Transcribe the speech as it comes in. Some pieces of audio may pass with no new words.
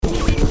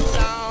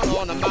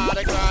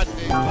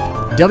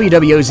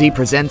WWOZ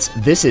presents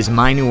This Is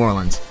My New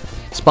Orleans,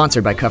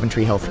 sponsored by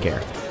Coventry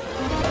Healthcare.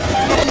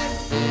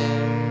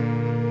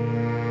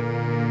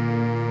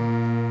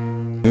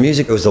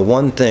 Music was the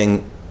one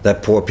thing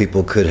that poor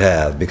people could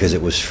have because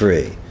it was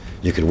free.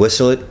 You could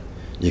whistle it,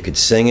 you could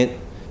sing it,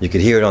 you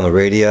could hear it on the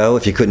radio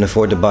if you couldn't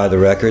afford to buy the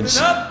records.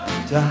 Up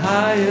to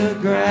higher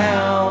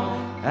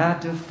ground at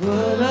the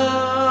foot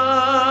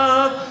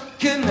of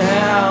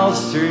Canal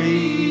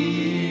Street.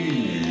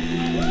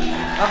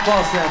 I'm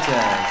Paul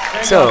Sanchez.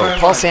 So,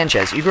 Paul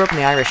Sanchez, you grew up in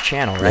the Irish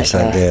Channel, right? Yes,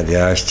 I did, the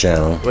Irish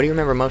Channel. What do you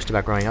remember most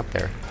about growing up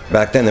there?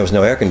 Back then there was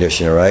no air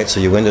conditioner, right? So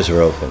your windows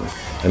were open.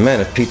 And man,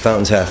 if Pete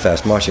Fountain's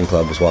Half-Fast Marching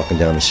Club was walking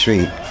down the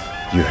street,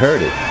 you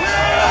heard it.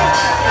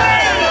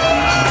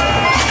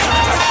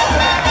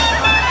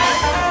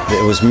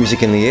 It was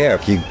music in the air.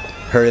 You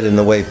heard it in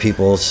the way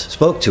people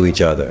spoke to each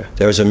other.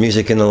 There was a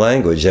music in the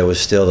language. There was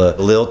still the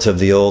lilt of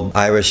the old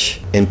Irish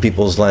in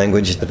people's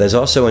language. But there's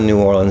also in New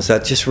Orleans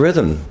that just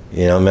rhythm,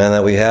 man,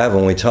 that we have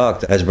when we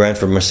talk. As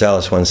Branford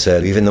Marsalis once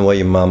said, even the way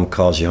your mom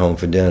calls you home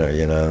for dinner,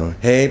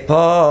 Hey,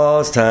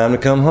 Paul, it's time to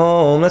come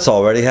home. That's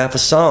already half a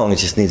song. It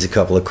just needs a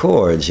couple of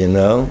chords,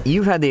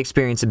 You've had the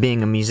experience of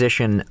being a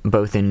musician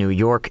both in New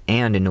York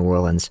and in New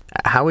Orleans.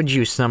 How would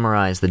you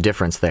summarize the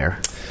difference there?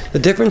 The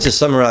difference is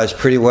summarized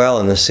pretty well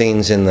in the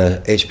scenes in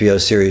the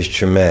HBO series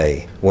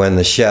Treme, when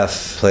the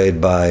chef, played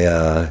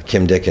by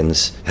Kim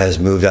Dickens, has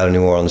moved out of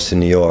New Orleans to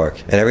New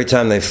York. And every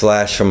time they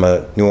flash from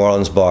a New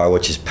Orleans bar,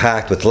 which is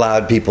packed with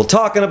loud people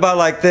talking about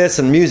like this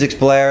and music's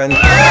blaring,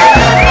 and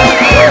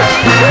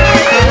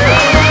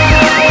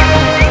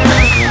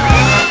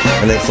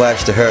they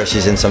flash to her,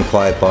 she's in some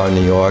quiet bar in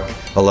New York,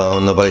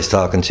 alone, nobody's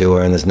talking to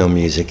her, and there's no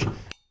music.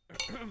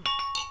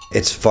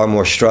 It's far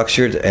more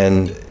structured,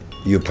 and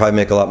you probably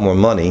make a lot more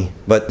money,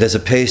 but there's a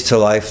pace to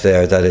life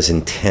there that is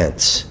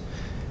intense.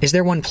 Is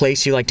there one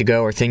place you like to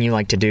go or thing you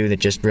like to do that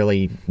just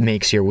really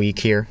makes your week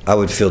here? I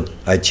would feel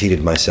I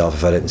cheated myself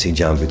if I didn't see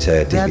John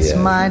Boutté at DBA. That's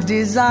my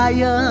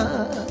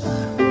desire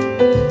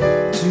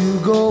to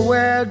go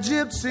where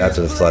gypsies.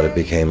 After the flood, it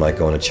became like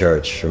going to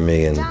church for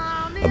me and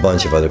a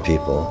bunch of other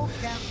people.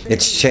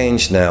 It's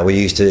changed now. It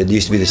used to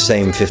be the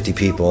same 50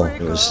 people. It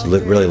was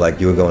really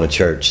like you were going to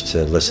church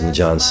to listen to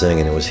John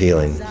sing, and it was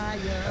healing.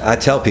 I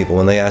tell people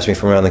when they ask me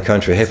from around the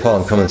country, hey, Paul,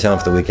 I'm coming to town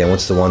for the weekend.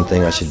 What's the one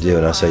thing I should do?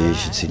 And I'll say, you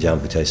should see John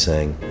Boutté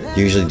sing.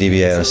 Usually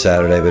DBA on a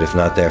Saturday, but if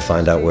not there,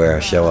 find out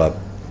where. Show up.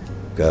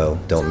 Go.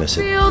 Don't miss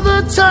it. Feel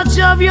the touch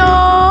of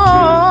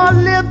your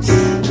lips.